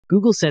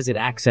Google says it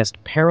accessed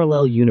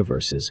parallel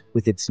universes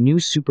with its new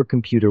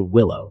supercomputer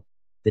Willow.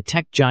 The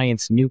tech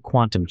giant's new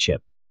quantum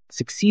chip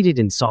succeeded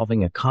in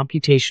solving a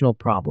computational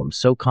problem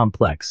so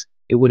complex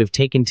it would have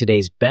taken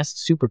today's best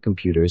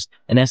supercomputers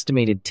an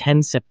estimated 10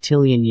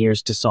 septillion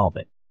years to solve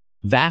it,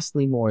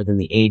 vastly more than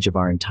the age of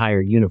our entire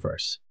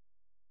universe.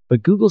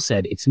 But Google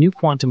said its new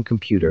quantum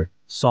computer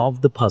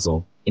solved the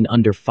puzzle in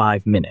under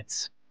 5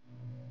 minutes.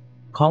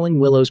 Calling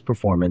Willow's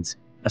performance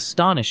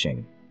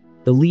astonishing,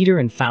 the leader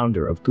and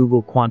founder of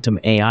Google Quantum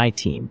AI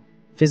team,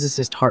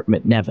 physicist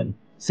Hartmut Neven,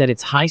 said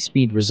its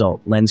high-speed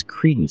result lends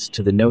credence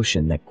to the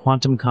notion that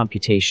quantum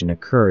computation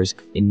occurs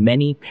in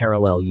many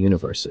parallel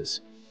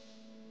universes.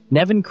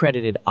 Neven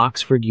credited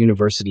Oxford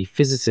University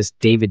physicist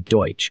David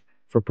Deutsch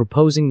for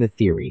proposing the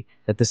theory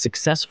that the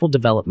successful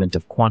development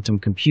of quantum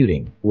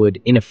computing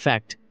would, in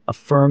effect,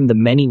 affirm the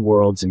many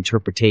worlds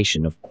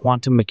interpretation of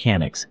quantum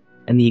mechanics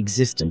and the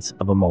existence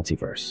of a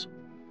multiverse.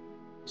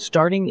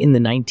 Starting in the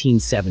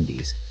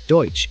 1970s,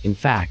 Deutsch, in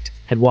fact,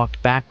 had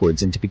walked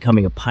backwards into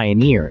becoming a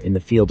pioneer in the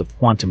field of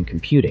quantum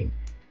computing,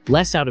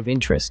 less out of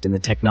interest in the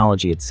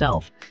technology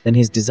itself than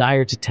his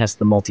desire to test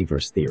the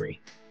multiverse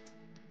theory.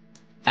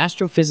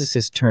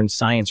 Astrophysicist turned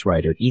science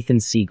writer Ethan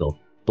Siegel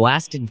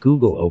blasted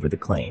Google over the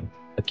claim,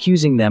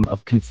 accusing them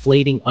of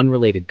conflating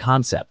unrelated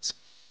concepts,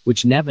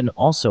 which Neven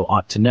also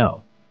ought to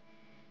know.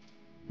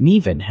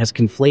 Neven has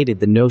conflated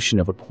the notion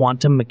of a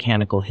quantum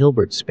mechanical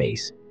Hilbert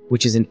space,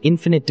 which is an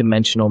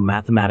infinite-dimensional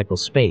mathematical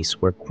space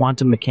where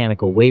quantum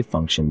mechanical wave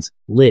functions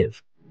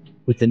live,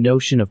 with the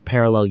notion of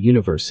parallel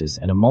universes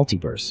and a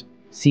multiverse,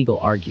 Siegel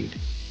argued.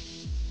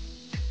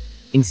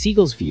 In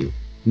Siegel's view,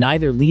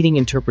 neither leading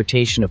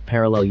interpretation of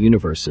parallel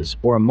universes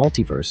or a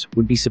multiverse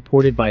would be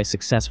supported by a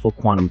successful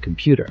quantum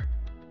computer.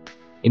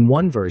 In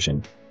one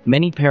version,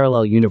 many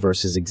parallel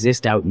universes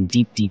exist out in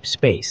deep, deep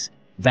space,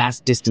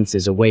 vast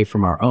distances away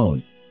from our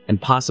own, and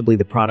possibly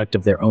the product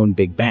of their own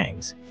Big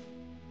Bangs.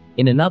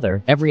 In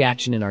another, every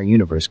action in our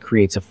universe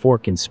creates a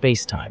fork in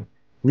space-time,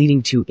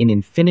 leading to an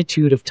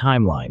infinitude of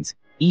timelines,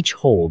 each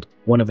hold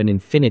one of an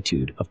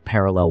infinitude of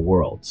parallel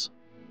worlds.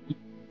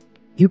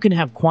 You can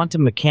have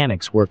quantum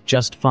mechanics work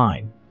just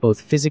fine,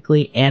 both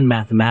physically and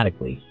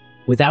mathematically,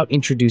 without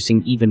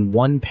introducing even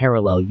one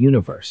parallel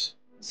universe,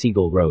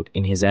 Siegel wrote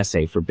in his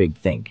essay for Big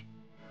Think,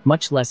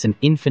 much less an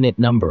infinite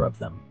number of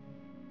them.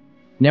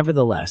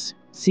 Nevertheless,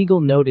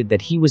 Siegel noted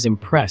that he was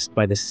impressed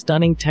by the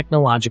stunning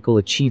technological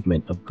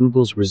achievement of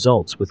Google's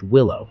results with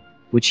Willow,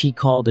 which he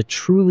called a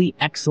truly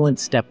excellent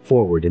step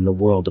forward in the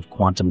world of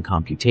quantum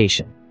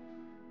computation.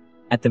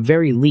 At the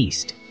very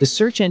least, the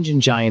search engine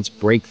giant's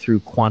breakthrough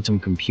quantum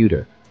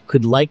computer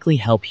could likely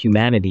help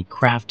humanity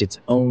craft its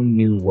own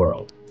new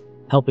world,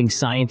 helping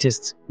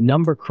scientists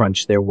number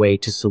crunch their way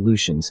to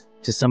solutions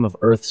to some of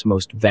Earth's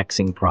most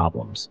vexing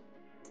problems.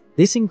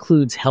 This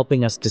includes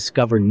helping us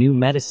discover new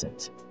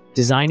medicines,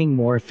 designing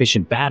more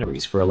efficient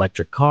batteries for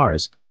electric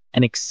cars,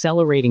 and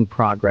accelerating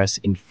progress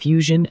in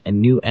fusion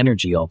and new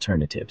energy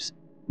alternatives,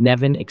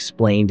 Neven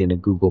explained in a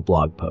Google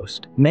blog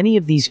post. Many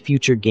of these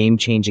future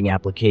game-changing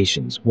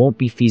applications won't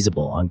be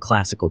feasible on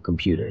classical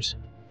computers.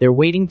 They're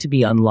waiting to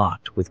be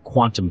unlocked with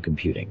quantum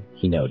computing,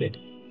 he noted.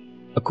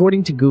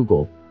 According to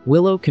Google,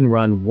 Willow can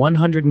run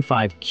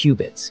 105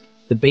 qubits,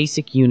 the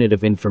basic unit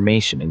of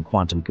information in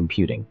quantum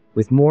computing,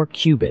 with more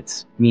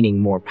qubits, meaning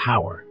more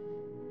power.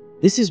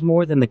 This is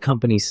more than the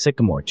company's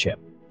Sycamore chip,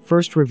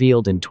 first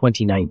revealed in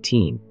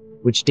 2019,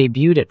 which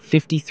debuted at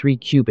 53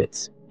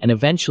 qubits and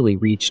eventually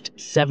reached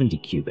 70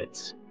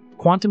 qubits.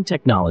 Quantum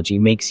technology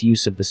makes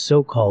use of the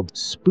so-called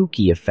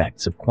spooky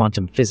effects of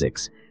quantum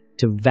physics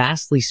to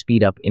vastly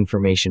speed up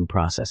information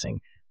processing,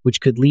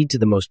 which could lead to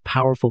the most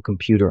powerful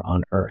computer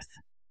on Earth.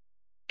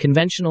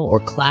 Conventional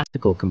or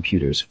classical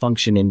computers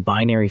function in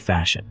binary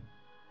fashion.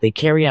 They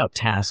carry out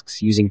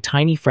tasks using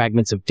tiny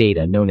fragments of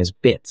data known as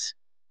bits,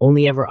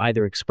 only ever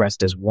either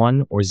expressed as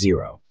 1 or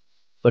 0.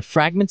 But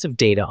fragments of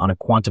data on a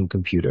quantum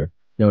computer,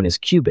 known as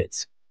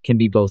qubits, can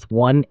be both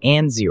 1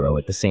 and 0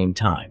 at the same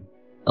time,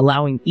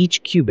 allowing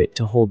each qubit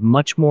to hold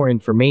much more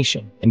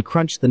information and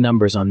crunch the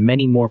numbers on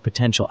many more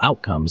potential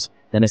outcomes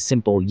than a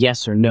simple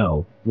yes or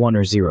no, 1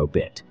 or 0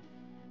 bit.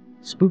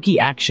 Spooky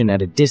action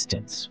at a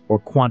distance, or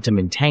quantum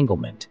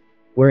entanglement,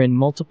 wherein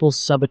multiple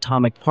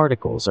subatomic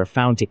particles are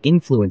found to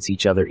influence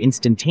each other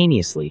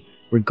instantaneously,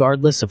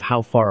 regardless of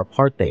how far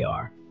apart they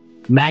are,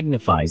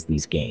 magnifies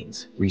these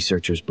gains,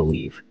 researchers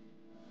believe.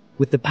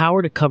 With the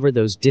power to cover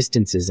those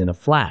distances in a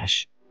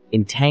flash,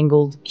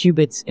 entangled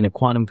qubits in a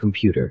quantum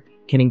computer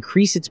can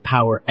increase its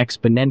power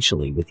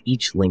exponentially with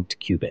each linked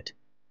qubit.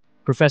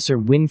 Professor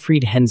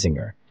Winfried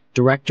Hensinger,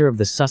 director of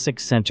the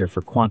Sussex Center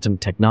for Quantum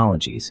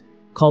Technologies,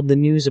 called the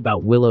news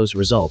about Willow's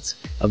results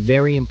a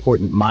very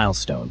important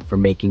milestone for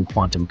making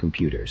quantum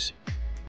computers.